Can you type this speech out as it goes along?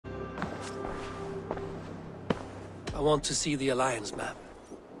I want to see the Alliance map.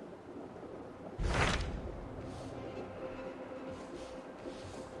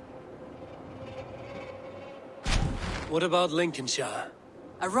 What about Lincolnshire?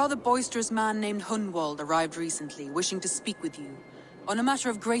 A rather boisterous man named Hunwald arrived recently, wishing to speak with you. On a matter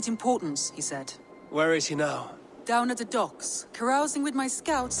of great importance, he said. Where is he now? Down at the docks, carousing with my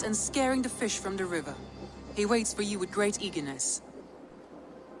scouts and scaring the fish from the river. He waits for you with great eagerness.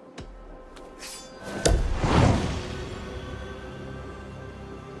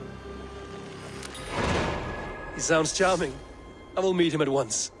 He sounds charming. I will meet him at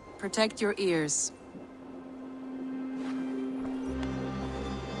once. Protect your ears.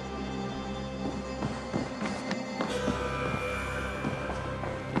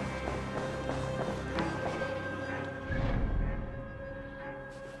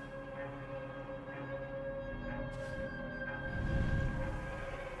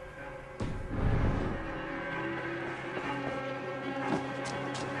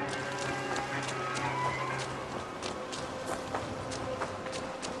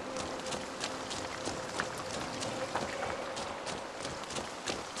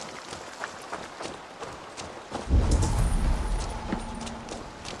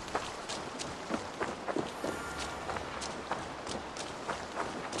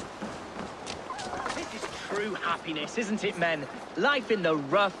 True happiness, isn't it, men? Life in the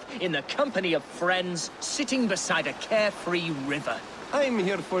rough, in the company of friends, sitting beside a carefree river. I'm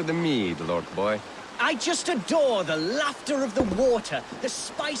here for the mead, Lord Boy. I just adore the laughter of the water, the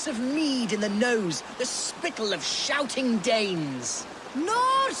spice of mead in the nose, the spittle of shouting Danes.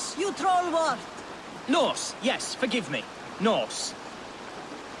 Norse, you trollwort! Norse, yes, forgive me. Norse.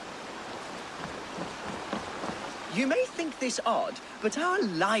 You may think this odd, but our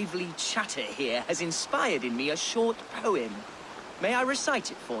lively chatter here has inspired in me a short poem. May I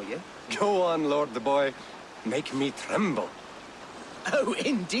recite it for you? Go on, Lord the Boy. Make me tremble. Oh,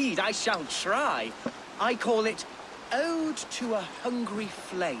 indeed, I shall try. I call it Ode to a Hungry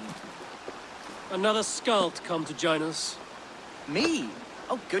Flame. Another skald come to join us. Me?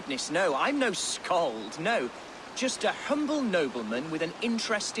 Oh, goodness, no. I'm no skald, no. Just a humble nobleman with an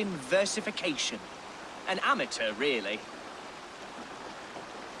interest in versification. An amateur, really.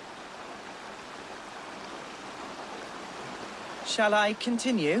 Shall I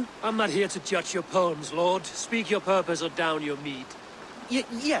continue? I'm not here to judge your poems, Lord. Speak your purpose or down your mead.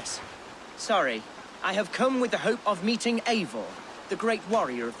 Yes. Sorry. I have come with the hope of meeting Eivor, the great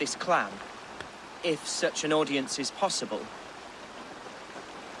warrior of this clan. If such an audience is possible.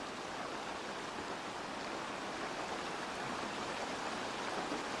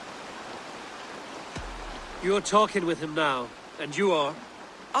 You're talking with him now, and you are...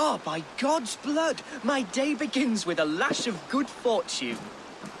 Ah, by God's blood, my day begins with a lash of good fortune.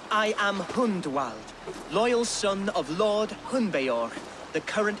 I am Hundwald, loyal son of Lord Hunbeor, the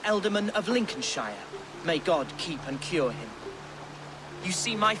current Ealdorman of Lincolnshire. May God keep and cure him. You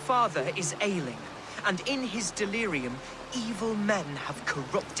see, my father is ailing, and in his delirium, evil men have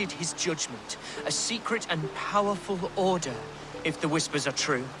corrupted his judgment. A secret and powerful order, if the whispers are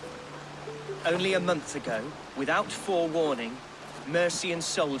true. Only a month ago, without forewarning, Mercian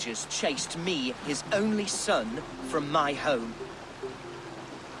soldiers chased me, his only son, from my home.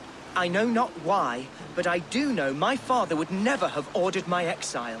 I know not why, but I do know my father would never have ordered my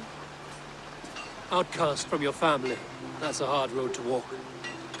exile. Outcast from your family. That's a hard road to walk.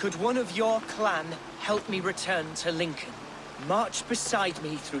 Could one of your clan help me return to Lincoln? March beside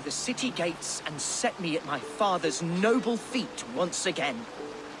me through the city gates and set me at my father's noble feet once again.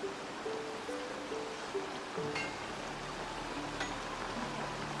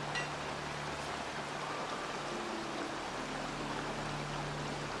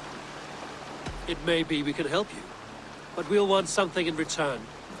 It may be we can help you, but we'll want something in return.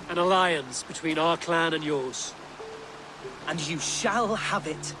 An alliance between our clan and yours. And you shall have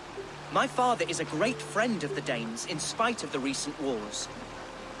it. My father is a great friend of the Danes, in spite of the recent wars.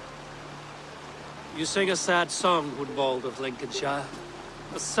 You sing a sad song, Hunwald of Lincolnshire.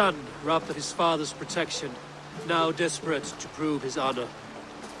 A son robbed of his father's protection, now desperate to prove his honor.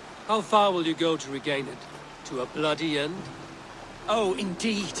 How far will you go to regain it? To a bloody end? Oh,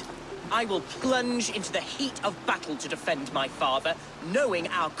 indeed. I will plunge into the heat of battle to defend my father, knowing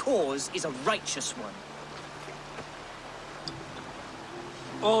our cause is a righteous one.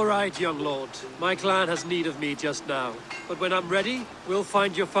 All right, young lord. My clan has need of me just now. But when I'm ready, we'll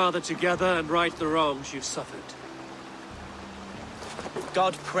find your father together and right the wrongs you've suffered.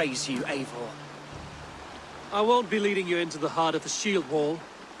 God praise you, Eivor. I won't be leading you into the heart of the shield wall,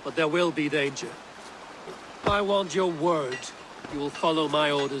 but there will be danger. I want your word. You will follow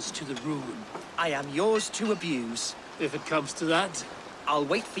my orders to the ruin. I am yours to abuse. If it comes to that. I'll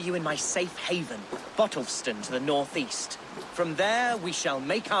wait for you in my safe haven, Bottleston to the northeast. From there, we shall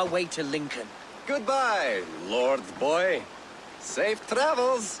make our way to Lincoln. Goodbye, Lord Boy. Safe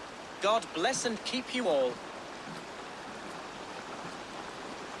travels. God bless and keep you all.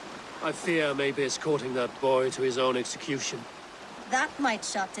 I fear maybe escorting that boy to his own execution. That might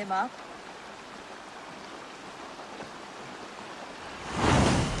shut him up.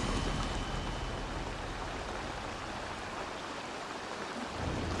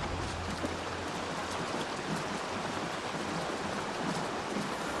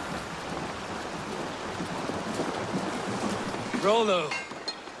 Rollo,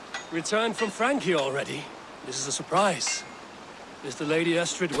 returned from Frankie already. This is a surprise. Is the Lady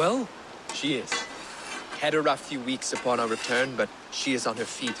Estrid well? She is. Had a rough few weeks upon our return, but she is on her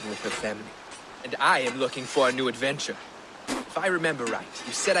feet and with her family. And I am looking for a new adventure. If I remember right,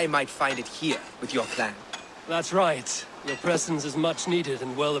 you said I might find it here with your clan. That's right. Your presence is much needed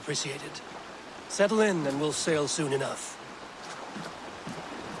and well appreciated. Settle in and we'll sail soon enough.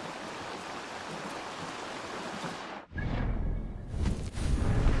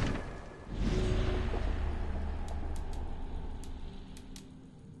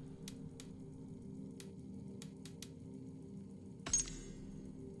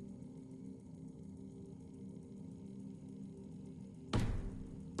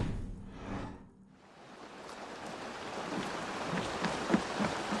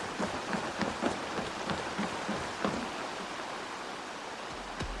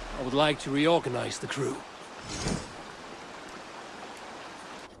 I would like to reorganize the crew.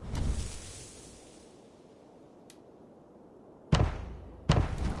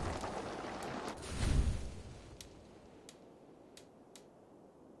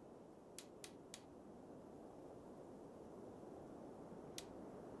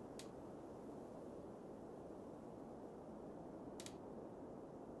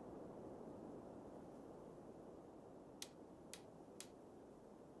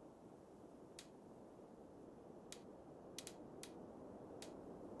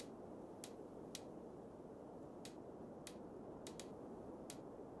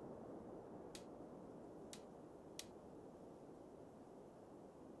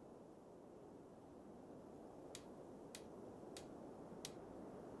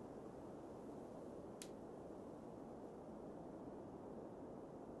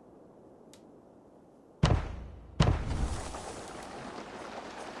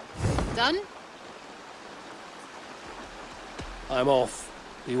 Done? I'm off.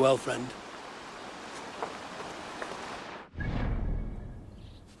 Be well, friend.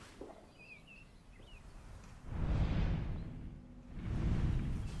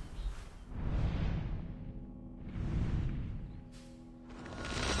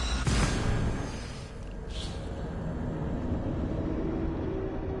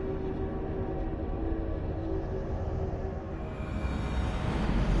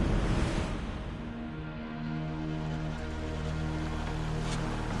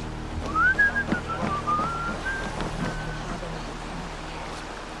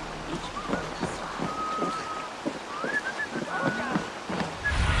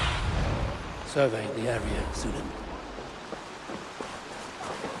 Survey the area, Sunan.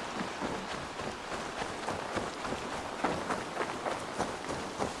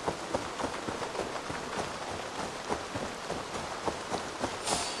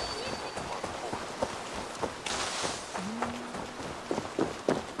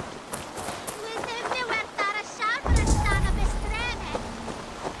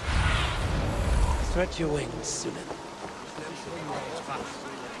 Stretch your wings, Sunan.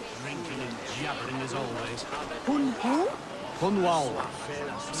 Drinking and jabbering as always. Who? Hunwald,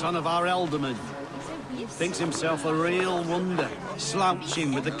 son of our alderman. Thinks himself a real wonder,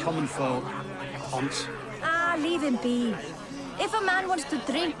 slouching with the common folk. Ponce. Ah, leave him be. If a man wants to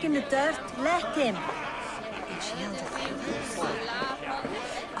drink in the dirt, let him.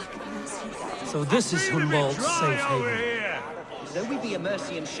 So this is Hunwald's safe haven. Though we be a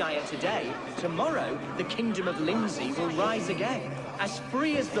Mercian-shire today, tomorrow the kingdom of Lindsey will rise again, as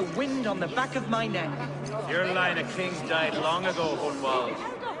free as the wind on the back of my neck. Your line of kings died long ago,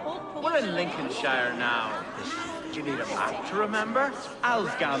 Hunwald. We're in Lincolnshire now. Do you need a map to remember?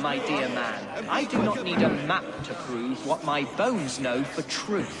 Alfgar, my dear man, I do not need a map to prove what my bones know for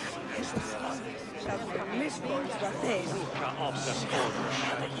truth.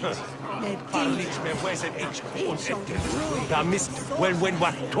 Da mist wel wen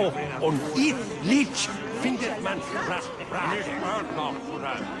wat to on I lich findet man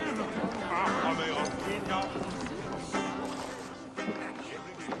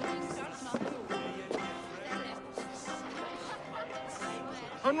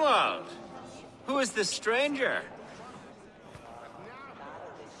Hunwald, who is this stranger?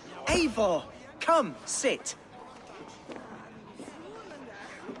 Eivor, come, sit.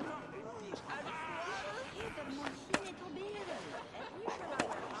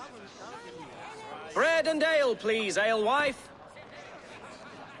 Bread and ale, please, alewife.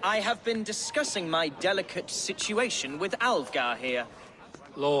 I have been discussing my delicate situation with Alfgar here.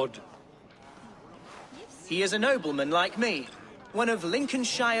 Lord. He is a nobleman like me, one of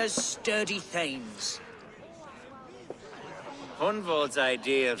Lincolnshire's sturdy thanes. Hunwald's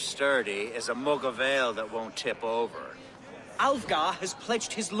idea of sturdy is a mug of ale that won't tip over. Alfgar has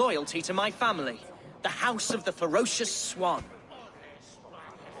pledged his loyalty to my family, the House of the Ferocious Swan.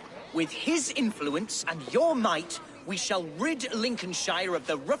 With his influence and your might, we shall rid Lincolnshire of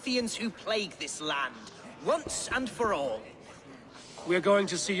the ruffians who plague this land, once and for all. We're going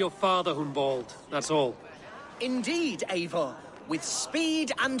to see your father, Hunwald. That's all. Indeed, Eivor. With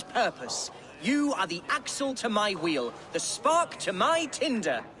speed and purpose. You are the axle to my wheel, the spark to my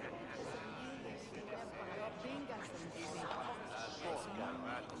tinder.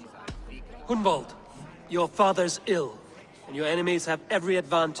 Hunwald, your father's ill, and your enemies have every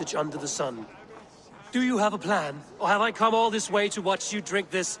advantage under the sun. Do you have a plan, or have I come all this way to watch you drink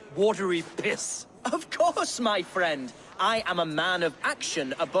this watery piss? Of course, my friend. I am a man of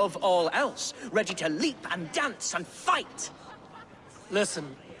action above all else, ready to leap and dance and fight.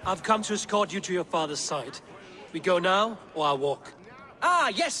 Listen, I've come to escort you to your father's side. We go now, or I'll walk. Ah,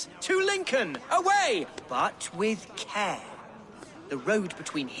 yes, to Lincoln! Away! But with care. The road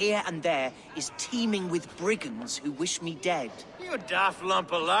between here and there is teeming with brigands who wish me dead. You daft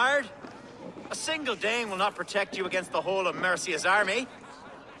lump of lard! A single Dane will not protect you against the whole of Mercia's army.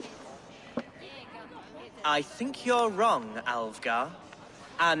 I think you're wrong, Alfgar.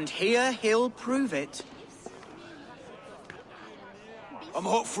 And here he'll prove it. I'm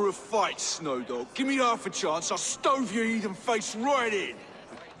hot for a fight, Snowdog. Give me half a chance, I'll stove your heathen face right in.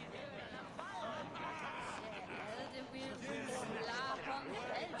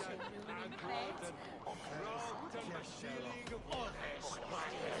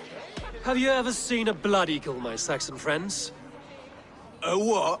 Have you ever seen a blood eagle, my Saxon friends? A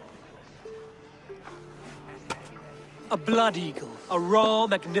what? A blood eagle. A raw,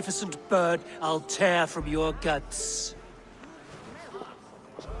 magnificent bird I'll tear from your guts.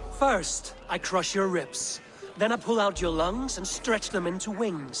 First, I crush your ribs. Then I pull out your lungs and stretch them into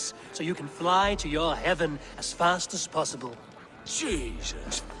wings, so you can fly to your heaven as fast as possible.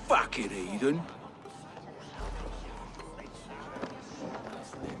 Jesus, fucking heathen.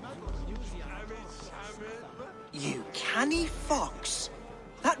 You canny fox.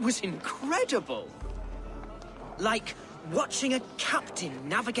 That was incredible. Like watching a captain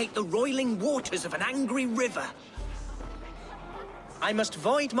navigate the roiling waters of an angry river. I must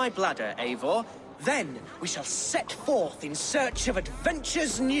void my bladder, Eivor. Then we shall set forth in search of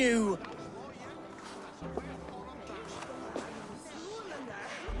adventures new.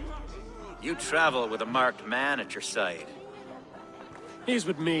 You travel with a marked man at your side. He's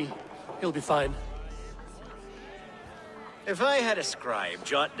with me. He'll be fine. If I had a scribe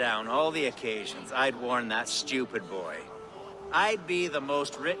jot down all the occasions I'd warn that stupid boy, I'd be the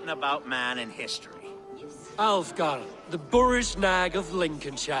most written about man in history. Alfgar, the boorish nag of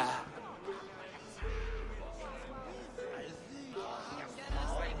Lincolnshire.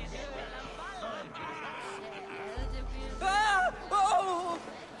 Ah! Oh!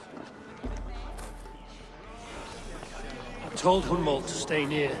 I told Hunwald to stay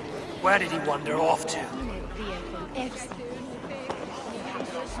near. Where did he wander off to?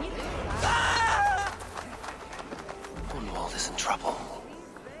 Hunwald is in trouble.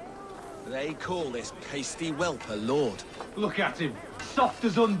 They call this pasty whelp a lord. Look at him, soft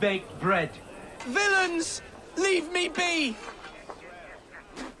as unbaked bread. Villains! Leave me be!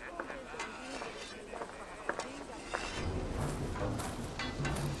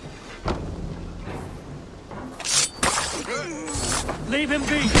 Leave him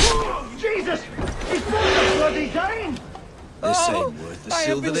be! Jesus! He's not a bloody Dane! This ain't worth the I have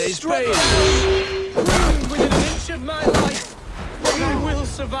silver been they's struck paying. within an inch of my life, but I will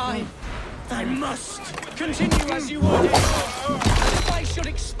survive. I must continue as you order. If I should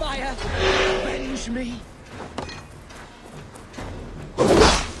expire, avenge me.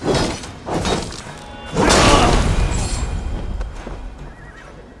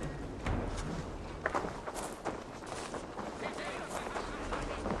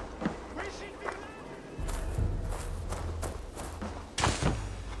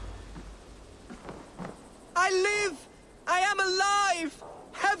 I live! I am alive!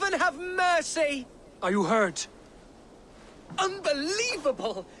 Heaven have mercy! Are you hurt?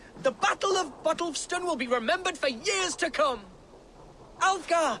 Unbelievable! The Battle of Bottleston will be remembered for years to come!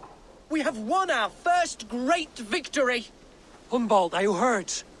 Alfgar, we have won our first great victory! Hunwald, are you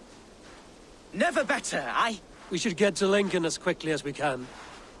hurt? Never better, We should get to Lincoln as quickly as we can.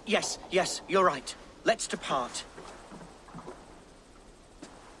 Yes, you're right. Let's depart.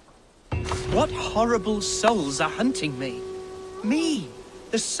 What horrible souls are hunting me? Me,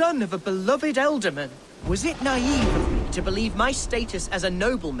 the son of a beloved ealdorman. Was it naive of me to believe my status as a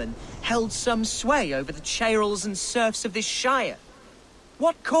nobleman held some sway over the churls and serfs of this shire?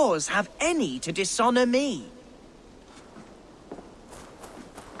 What cause have any to dishonor me?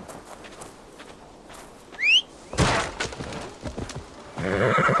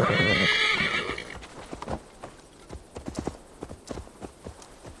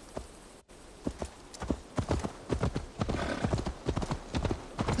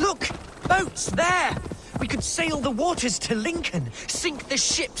 Look! Boats there! We could sail the waters to Lincoln, sink the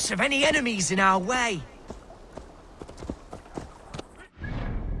ships of any enemies in our way.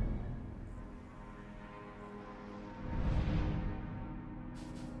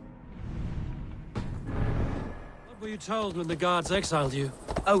 What were you told when the guards exiled you?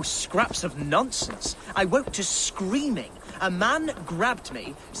 Oh, scraps of nonsense. I woke to screaming. A man grabbed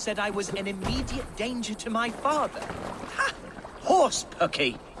me, said I was an immediate danger to my father. Ha! Horse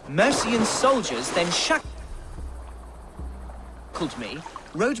pucky! Mercian soldiers then shackled me,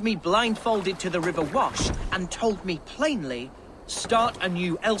 rode me blindfolded to the River Wash, and told me plainly, start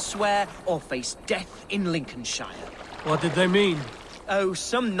anew elsewhere or face death in Lincolnshire. What did they mean? Oh,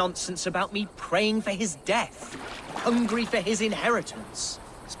 some nonsense about me praying for his death, hungry for his inheritance.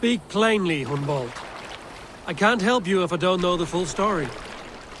 Speak plainly, Hunwald. I can't help you if I don't know the full story.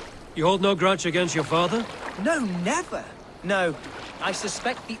 You hold no grudge against your father? No, never. No, I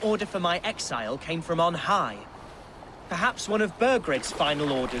suspect the order for my exile came from on high. Perhaps one of Burgred's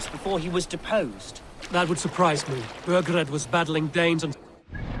final orders before he was deposed. That would surprise me. Burgred was battling Danes and...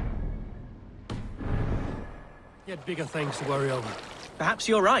 He had bigger things to worry over. Perhaps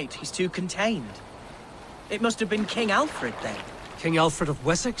you're right, he's too contained. It must have been King Alfred then. King Alfred of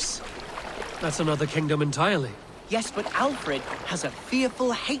Wessex? That's another kingdom entirely. Yes, but Alfred has a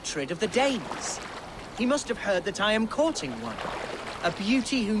fearful hatred of the Danes. He must have heard that I am courting one. A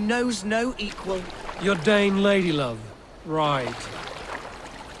beauty who knows no equal. Your Dane lady love. Right.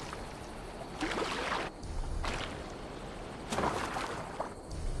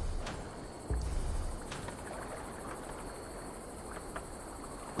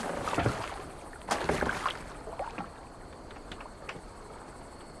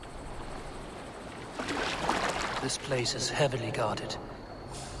 This place is heavily guarded.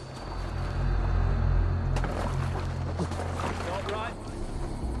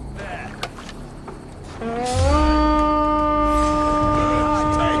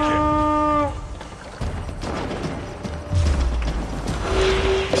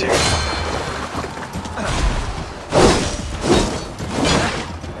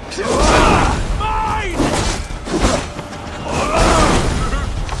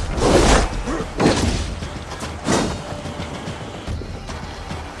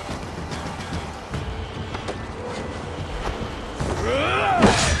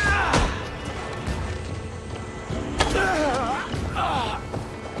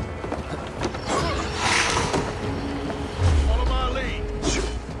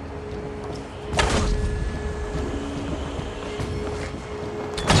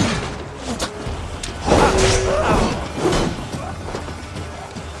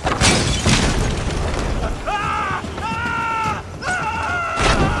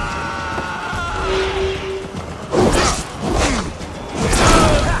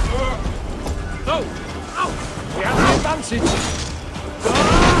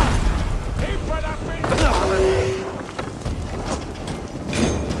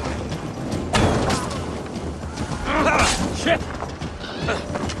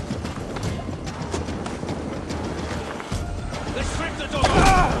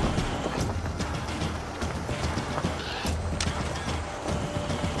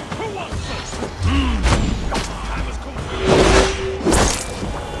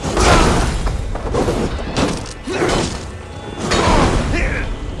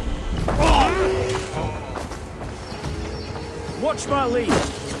 Watch my lead.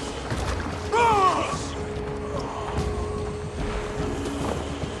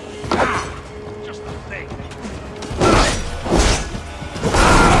 Just the thing.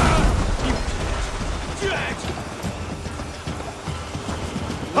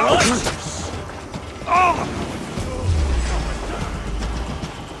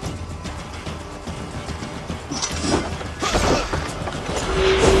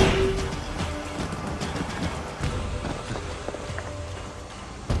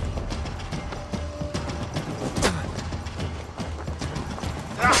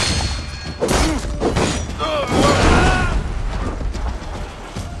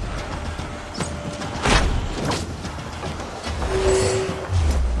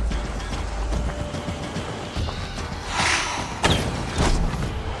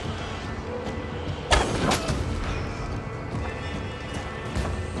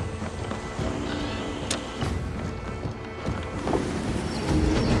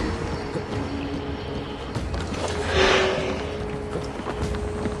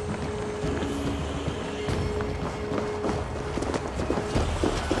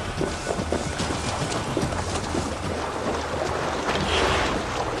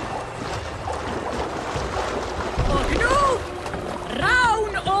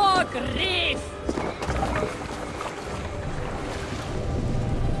 Grief!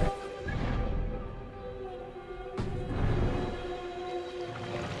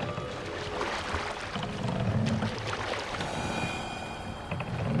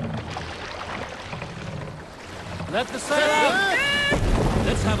 Let the sail out!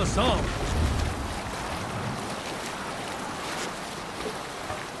 Let's have a song.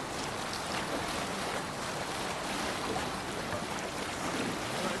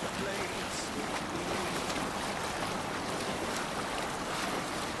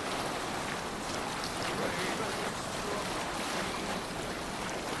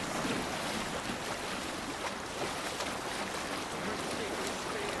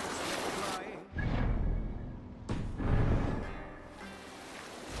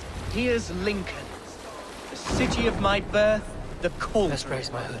 Here's Lincoln, the city of my birth, the cauldron. Let's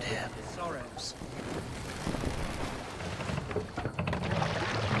raise my hood here. Sorrows.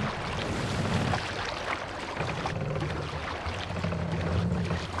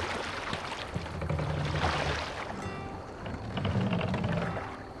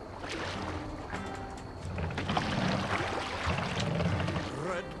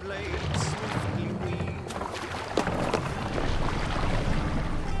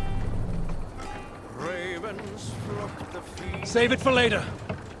 Save it for later.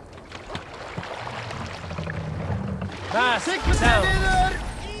 Pass down.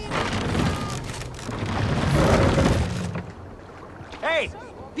 Hey,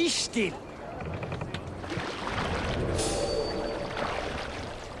 be still.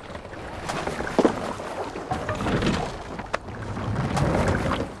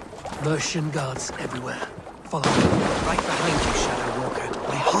 Mercian guards everywhere. Follow me. Right behind you, Shadow Walker.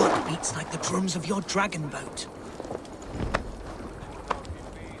 My heart beats like the drums of your dragon boat.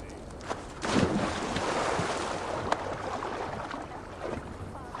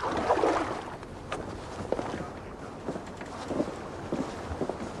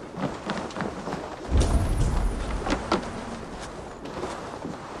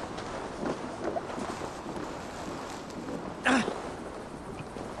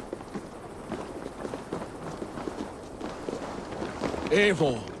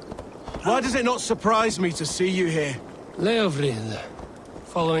 Eivor, why does it not surprise me to see you here? Leovril,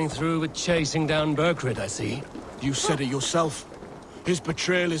 following through with chasing down Berkrid, I see. You said it yourself. His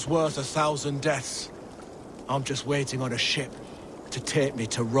betrayal is worth 1,000 deaths. I'm just waiting on a ship to take me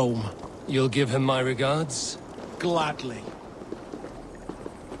to Rome. You'll give him my regards? Gladly.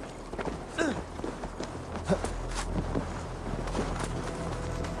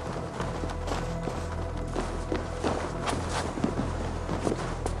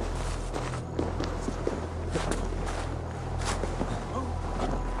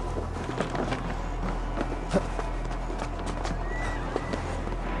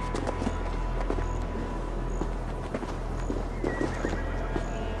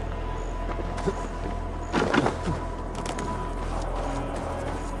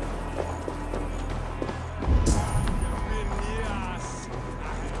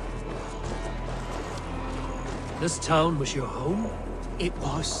 This town was your home? It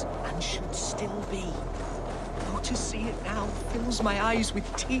was, and should still be. Oh, to see it now fills my eyes with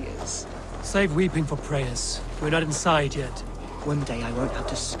tears. Save weeping for prayers. We're not inside yet. One day I won't have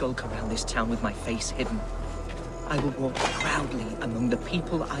to skulk around this town with my face hidden. I will walk proudly among the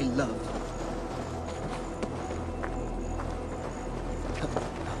people I love.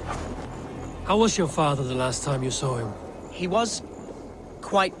 How was your father the last time you saw him? He was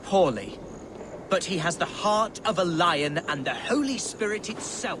quite poorly. But he has the heart of a lion and the Holy Spirit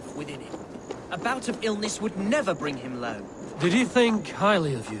itself within him. A bout of illness would never bring him low. Did he think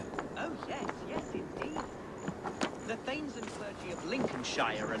highly of you? Oh, yes, indeed. The thanes and clergy of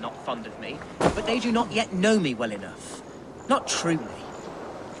Lincolnshire are not fond of me, but they do not yet know me well enough. Not truly.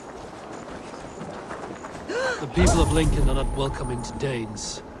 The people of Lincoln are not welcoming to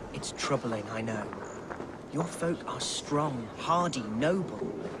Danes. It's troubling, I know. Your folk are strong, hardy, noble.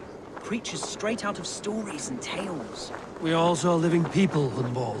 Creatures straight out of stories and tales. We are also living people,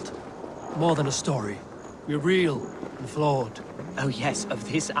 Hunwald. More than a story. We're real and flawed. Oh yes,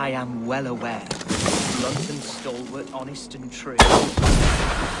 of this I am well aware. Blunt and stalwart, honest and true. I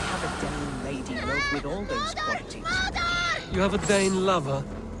have a Dane lady love with all those qualities. You have a Dane lover,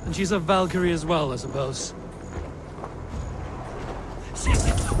 and she's a Valkyrie as well, I suppose.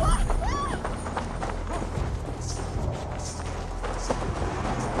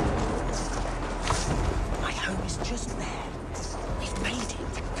 Just there. We've made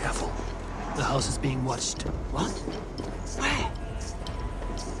it. Careful. The house is being watched. What? Where?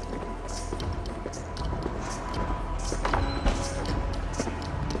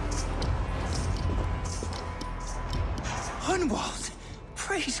 Hunwald!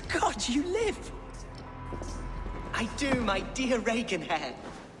 Praise God you live! I do, my dear Reaganhair.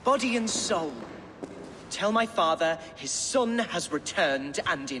 Body and soul. Tell my father his son has returned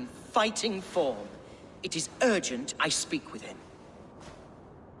and in fighting form. It is urgent I speak with him.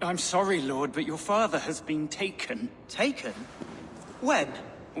 I'm sorry, Lord, but your father has been taken. Taken? When?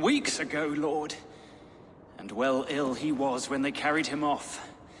 Weeks ago, Lord. And well ill he was when they carried him off.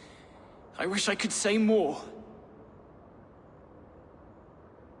 I wish I could say more.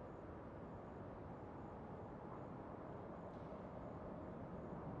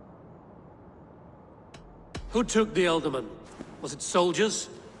 Who took the Elderman? Was it soldiers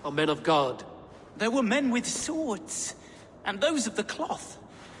or men of God? There were men with swords, and those of the cloth.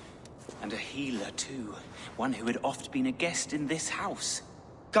 And a healer, too. One who had oft been a guest in this house.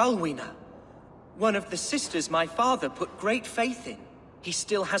 Galwina. One of the sisters my father put great faith in. He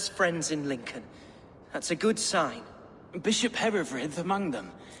still has friends in Lincoln. That's a good sign. Bishop Herefrith among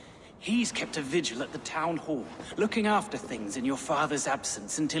them. He's kept a vigil at the town hall, looking after things in your father's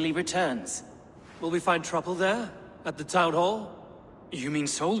absence until he returns. Will we find trouble there? At the town hall? You mean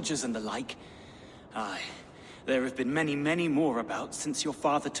soldiers and the like? Aye. There have been many, many more about since your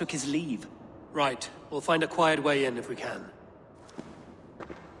father took his leave. Right. We'll find a quiet way in if we can.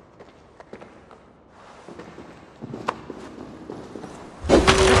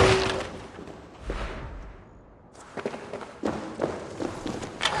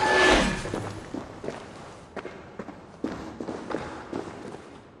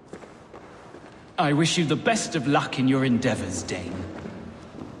 I wish you the best of luck in your endeavors, Dane.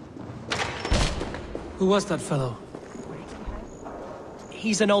 Who was that fellow?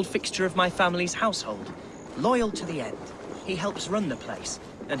 He's an old fixture of my family's household. Loyal to the end. He helps run the place,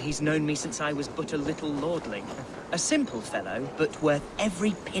 and he's known me since I was but a little lordling. A simple fellow, but worth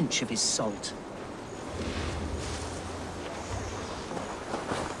every pinch of his salt.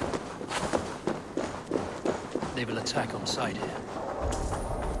 They will attack on sight here.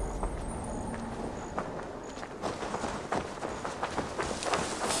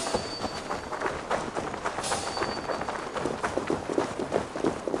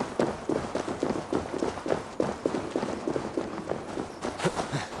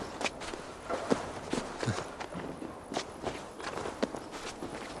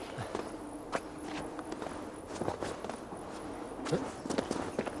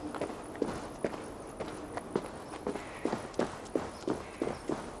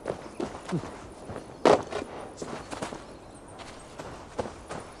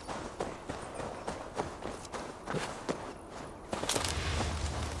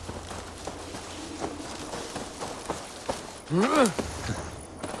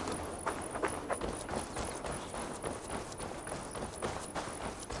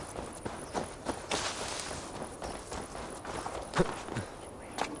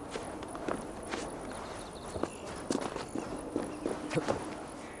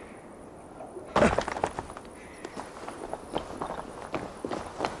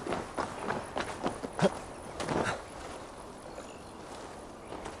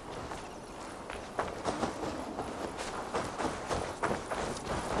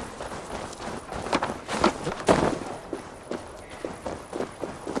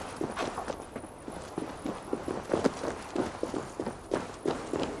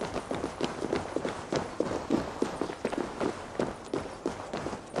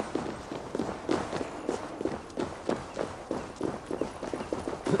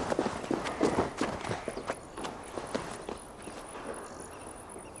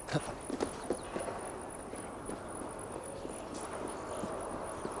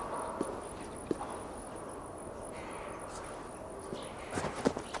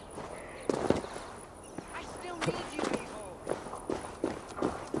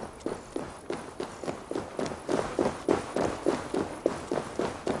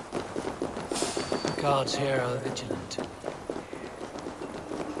 Guards here are vigilant.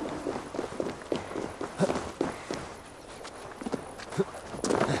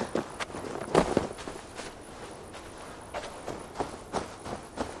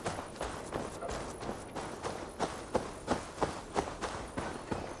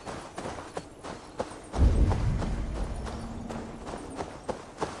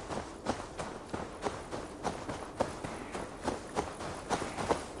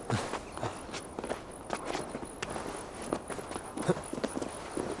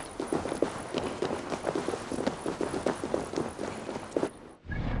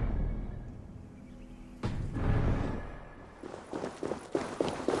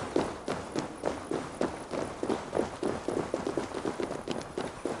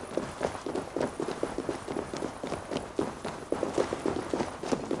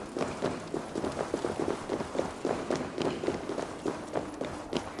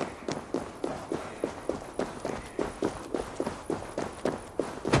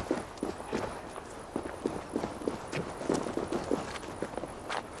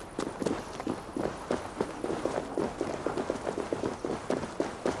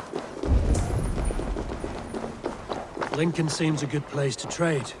 Lincoln seems a good place to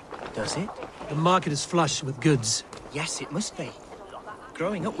trade. Does it? The market is flush with goods. Yes, it must be.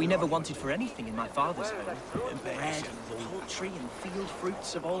 Growing up, we never wanted for anything in my father's home. Bread, poultry, and field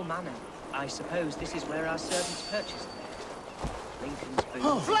fruits of all manner. I suppose this is where our servants purchase them. Lincoln's boots.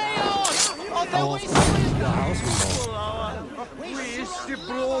 Oh.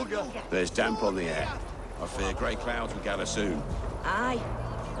 There's damp on the air. I fear grey clouds will gather soon. Aye,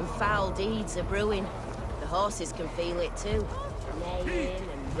 and foul deeds are brewing. The horses can feel it too. Neighing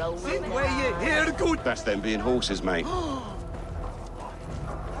and rolling their eyes. That's them being horses, mate.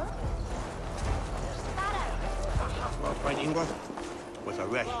 Right, England. With a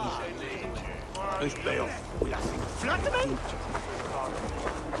rest. Who's bail? With a thing. Flatterman?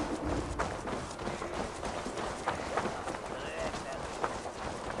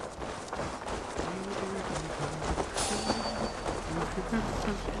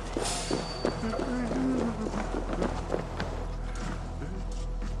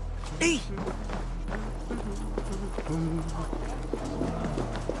 Hey!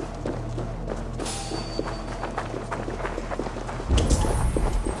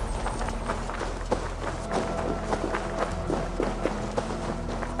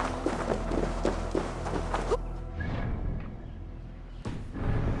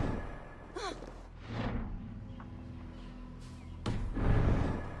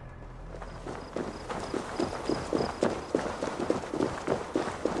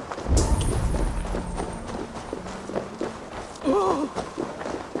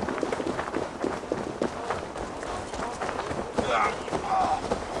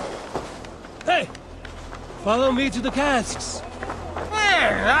 Follow me to the casks. Hey,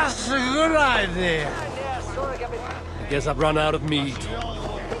 that's a good idea. I guess I've run out of meat.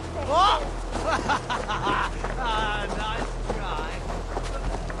 What? Nice try.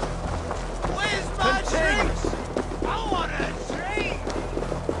 Where's my treat? I want a treat.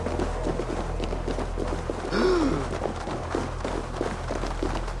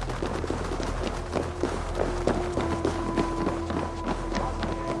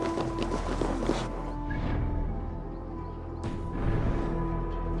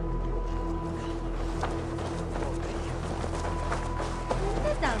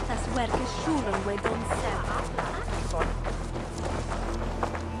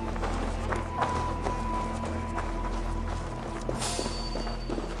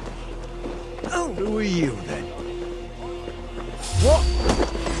 Who are you, then? What?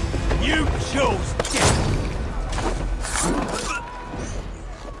 You chose death!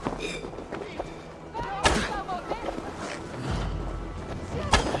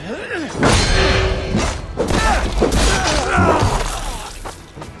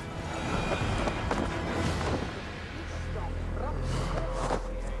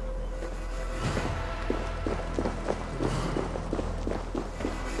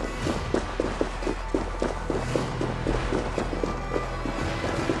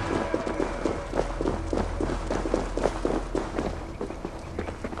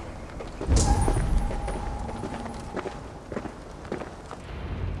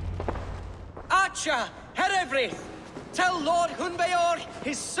 Archer, Herevryth, tell Lord Hunbeor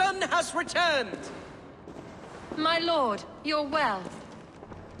his son has returned. My lord, you're well.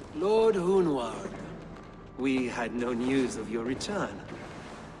 Lord Hunwald, we had no news of your return.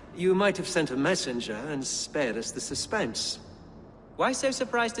 You might have sent a messenger and spared us the suspense. Why so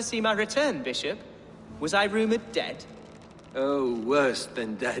surprised to see my return, Bishop? Was I rumored dead? Oh, worse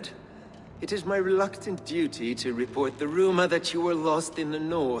than dead. It is my reluctant duty to report the rumor that you were lost in the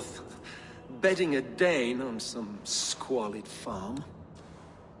north, bedding a Dane on some squalid farm.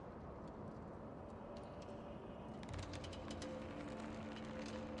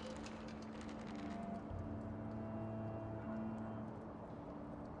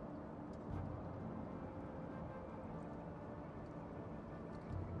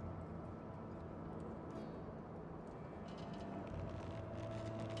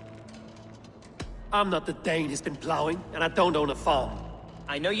 I'm not the Dane he's been plowing, and I don't own a farm.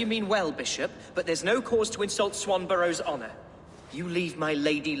 I know you mean well, Bishop, but there's no cause to insult Swanborough's honor. You leave my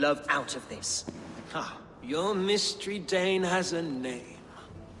lady love out of this. Ah, your mystery Dane has a name.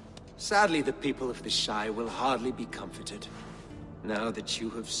 Sadly, the people of the Shire will hardly be comforted. Now that you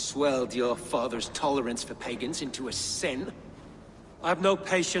have swelled your father's tolerance for pagans into a sin. I have no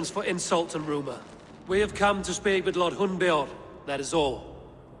patience for insult and rumor. We have come to speak with Lord Hunbeor, that is all.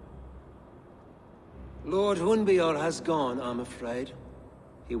 Lord Hunbeor has gone, I'm afraid.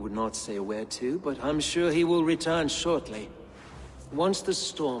 He would not say where to, but I'm sure he will return shortly. Once the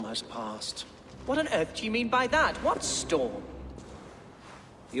storm has passed. What on earth do you mean by that? What storm?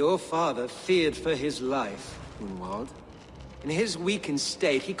 Your father feared for his life, Hunwald. In his weakened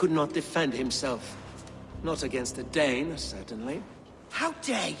state, he could not defend himself. Not against a Dane, certainly. How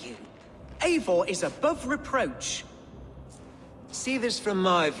dare you? Eivor is above reproach. See this from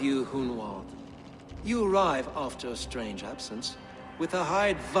my view, Hunwald. You arrive after a strange absence, with a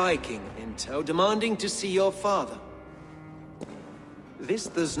hired Viking in tow, demanding to see your father. This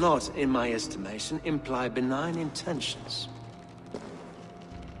does not, in my estimation, imply benign intentions.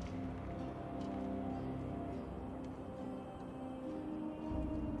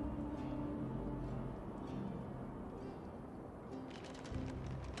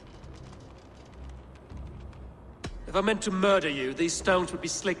 If I meant to murder you, these stones would be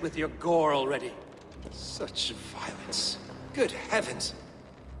slick with your gore already. Such violence. Good heavens!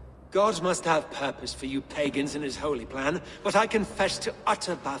 God must have purpose for you pagans in his holy plan, but I confess to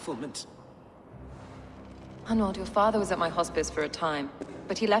utter bafflement. Hunwald, your father was at my hospice for a time,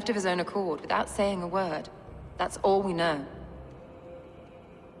 but he left of his own accord without saying a word. That's all we know.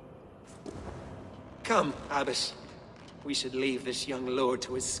 Come, Abbess. We should leave this young lord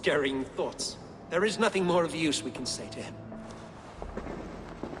to his scurrying thoughts. There is nothing more of use we can say to him.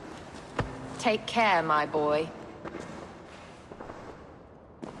 Take care, my boy.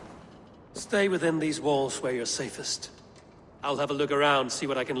 Stay within these walls where you're safest. I'll have a look around, see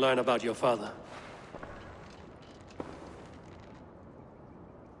what I can learn about your father.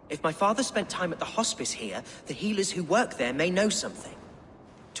 If my father spent time at the hospice here, the healers who work there may know something.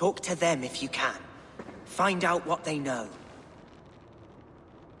 Talk to them if you can. Find out what they know.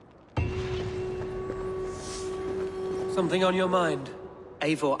 Something on your mind?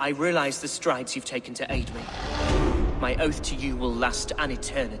 Eivor, I realize the strides you've taken to aid me. My oath to you will last an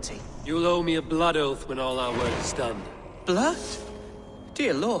eternity. You'll owe me a blood oath when all our work is done. Blood?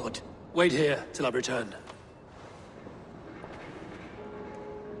 Dear Lord. Wait here till I return.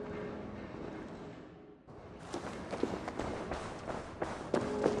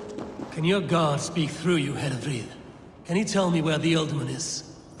 Can your guard speak through you, Hedevrid? Can he tell me where the Alderman is?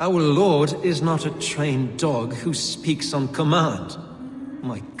 Our lord is not a trained dog who speaks on command.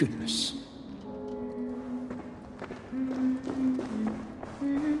 My goodness.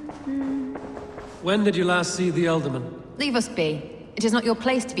 When did you last see the Alderman? Leave us be. It is not your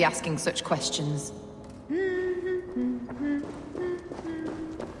place to be asking such questions.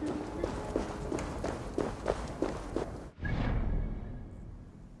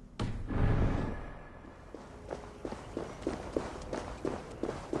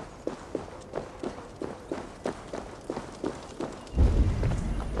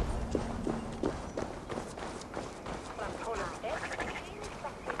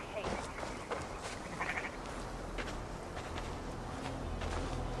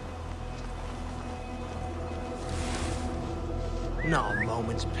 Not a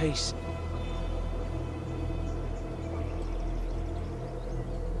moment's peace.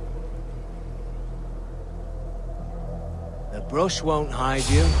 The brush won't hide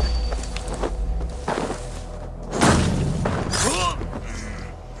you.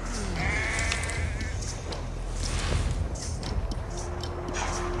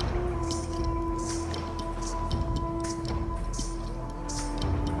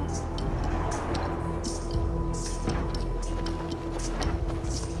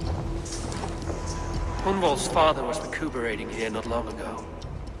 Hunwald's father was recuperating here not long ago.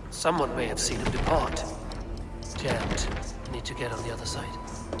 Someone may have seen him depart. Jammed. I need to get on the other side.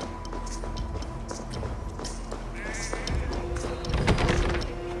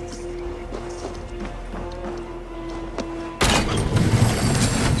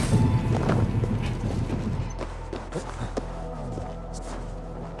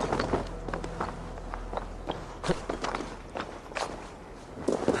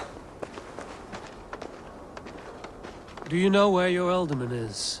 Do you know where your Alderman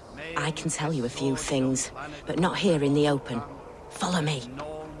is? I can tell you a few things, but not here in the open. Follow me.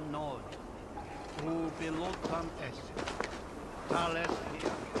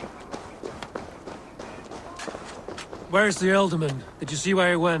 Where's the Alderman? Did you see where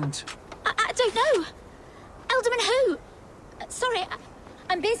he went? I don't know. Alderman who? Sorry,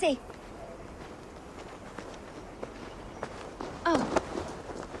 I'm busy. Oh.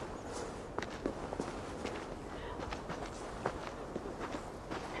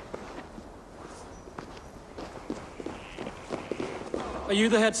 Are you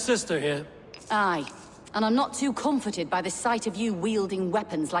the head sister here? Aye. And I'm not too comforted by the sight of you wielding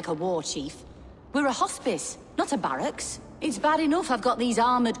weapons like a war chief. We're a hospice, not a barracks. It's bad enough I've got these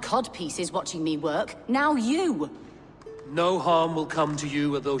armored codpieces watching me work. Now you! No harm will come to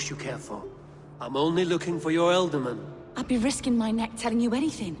you or those you care for. I'm only looking for your Alderman. I'd be risking my neck telling you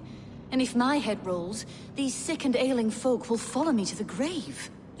anything. And if my head rolls, these sick and ailing folk will follow me to the grave.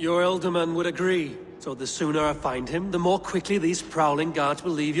 Your Elderman would agree. So the sooner I find him, the more quickly these prowling guards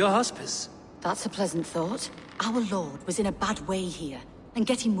will leave your hospice. That's a pleasant thought. Our lord was in a bad way here, and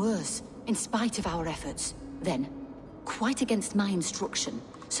getting worse, in spite of our efforts. Then, quite against my instruction,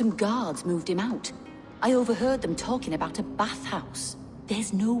 some guards moved him out. I overheard them talking about a bathhouse.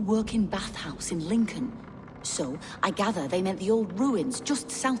 There's no working bathhouse in Lincoln. So, I gather they meant the old ruins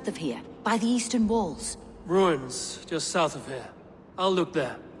just south of here, by the eastern walls. Ruins, just south of here. I'll look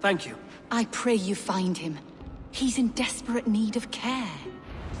there. Thank you. I pray you find him. He's in desperate need of care.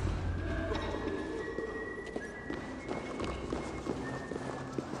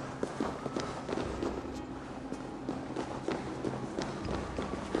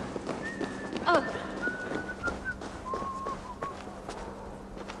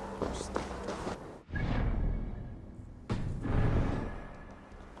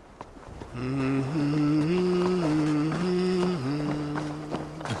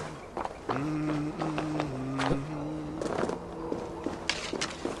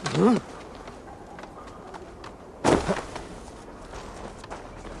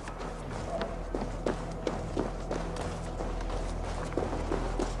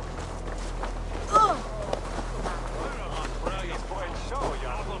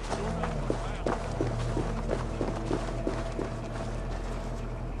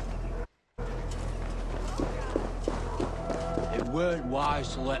 Weren't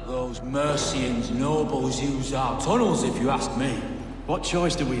wise to let those Mercians nobles use our tunnels, if you ask me. What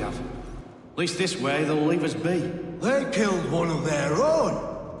choice do we have? At least this way, they'll leave us be. They killed one of their own.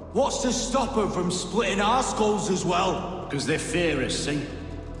 What's to stop them from splitting our skulls as well? Because they fear us, see?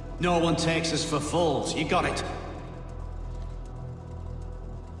 No one takes us for fools, you got it.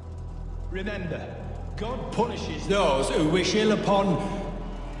 Remember, God punishes those who wish ill upon...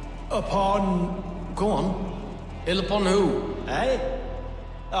 Go on. Ill upon who? Eh?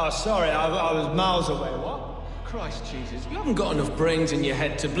 Oh, sorry, I was miles away. What? Christ Jesus, You haven't got enough brains in your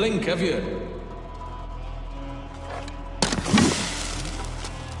head to blink, have you?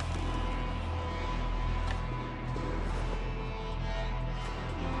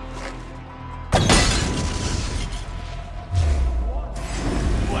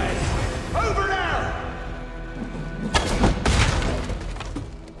 Over now!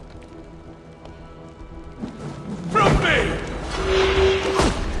 From me!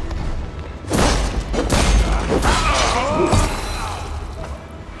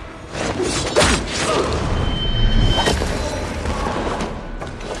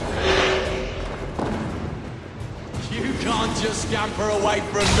 You can't just scamper away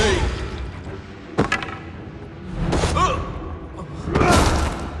from me.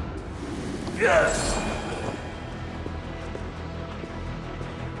 Yes!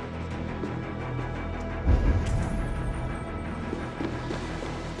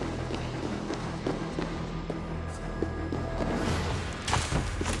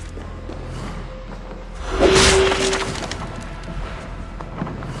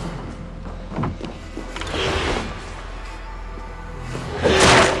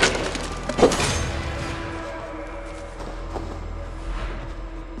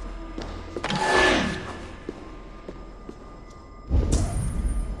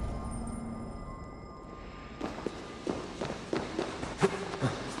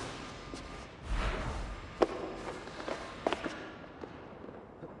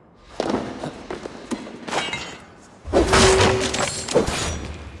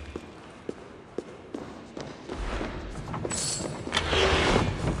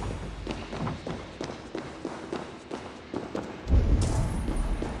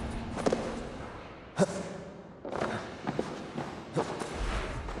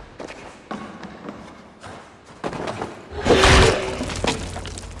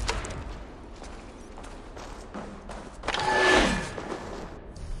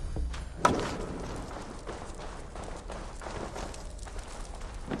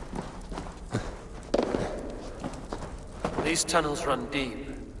 These tunnels run deep.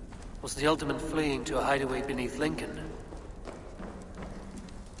 Was the Alderman fleeing to a hideaway beneath Lincoln?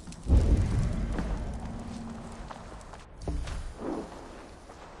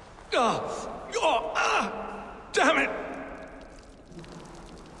 Damn it!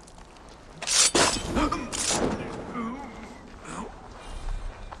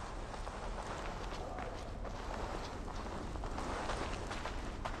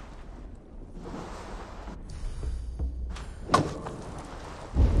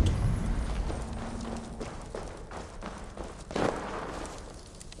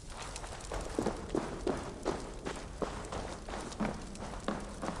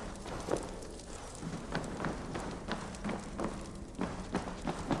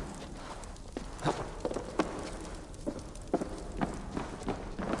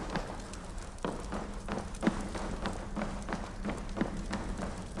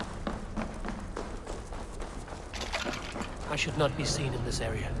 should not be seen in this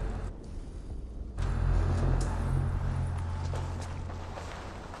area.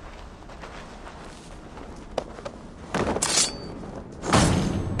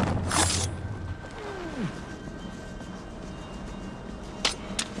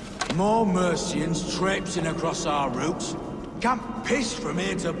 More Mercians traipsing across our routes. Can't piss from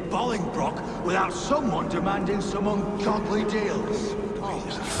here to Bolingbroke without someone demanding some ungodly deals. Hey!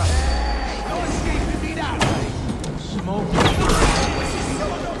 No escaping me now! Smoke.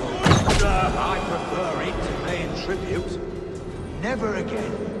 I prefer it to paying tribute. Never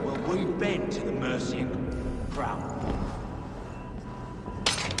again will we bend to the Mercian crown.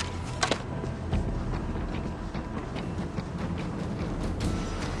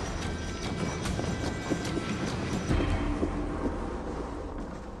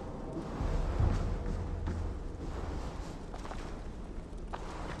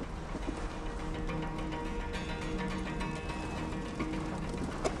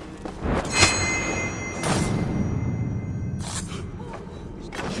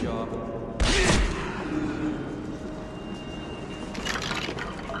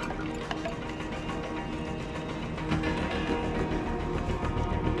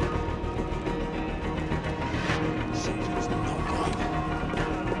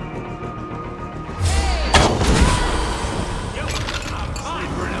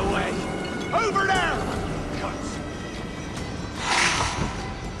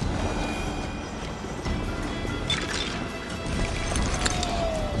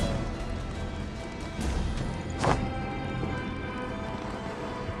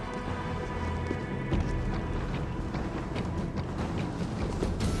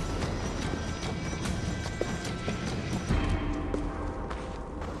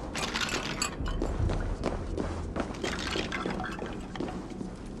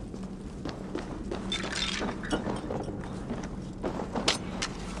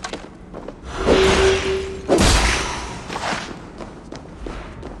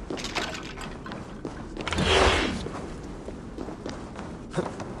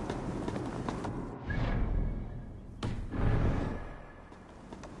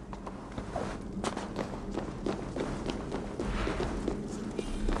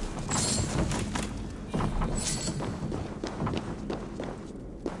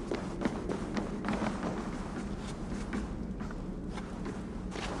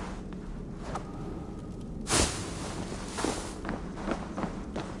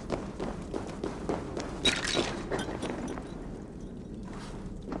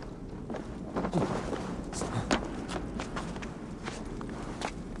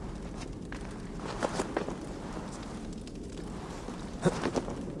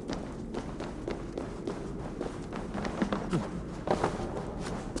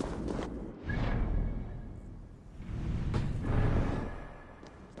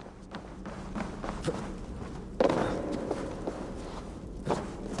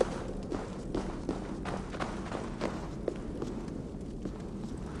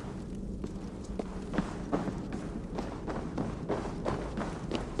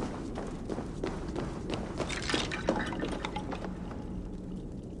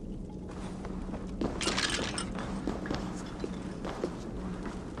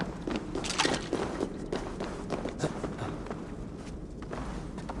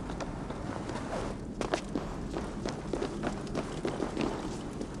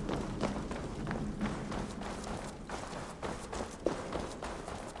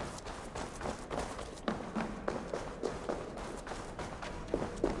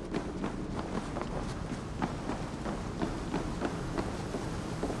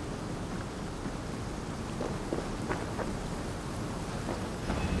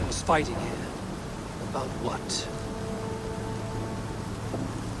 Fighting here. About what?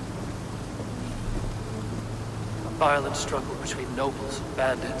 A violent struggle between nobles and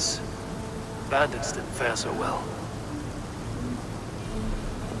bandits. Bandits didn't fare so well.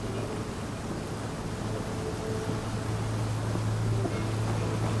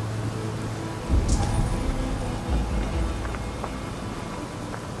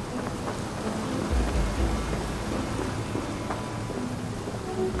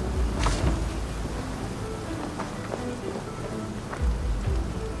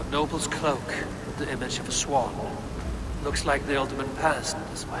 Noble's cloak, with the image of a swan. Looks like the alderman passed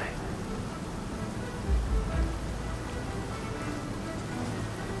this way.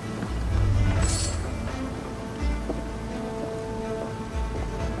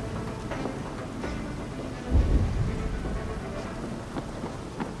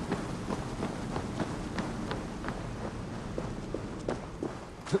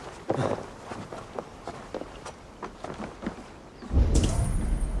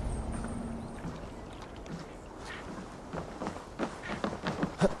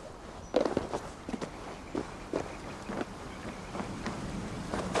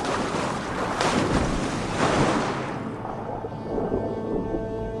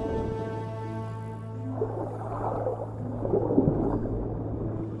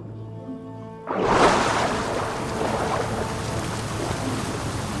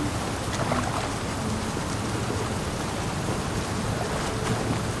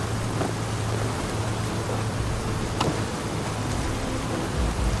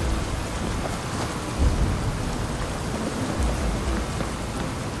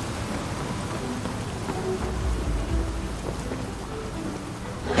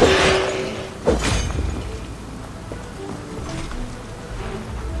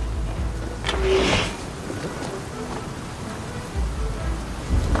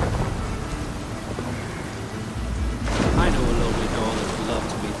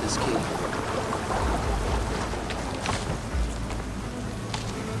 key.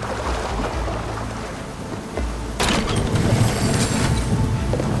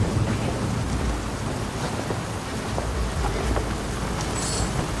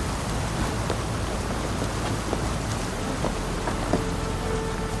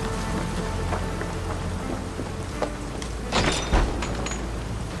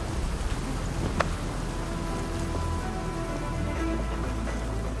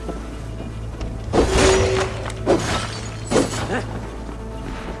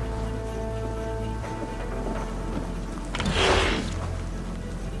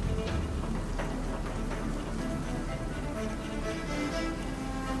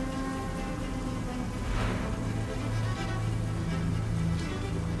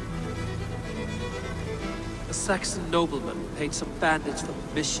 A Saxon nobleman paid some bandits for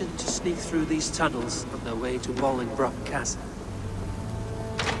permission to sneak through these tunnels on their way to Bolingbroke Castle.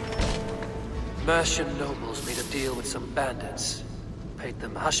 Mercian nobles made a deal with some bandits, paid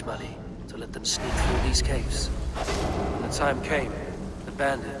them hush money to let them sneak through these caves. When the time came, the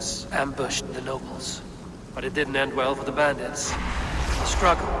bandits ambushed the nobles. But it didn't end well for the bandits. In the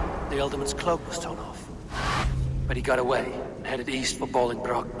struggle, the Ealdorman's cloak was torn off. But he got away and headed east for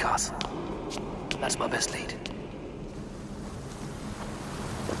Bolingbroke Castle. That's my best lead.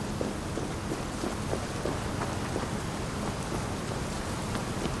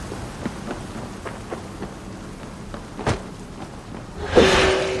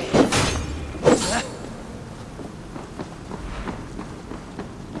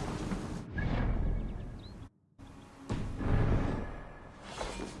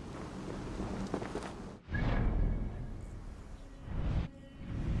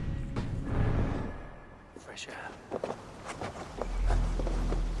 Fresh air.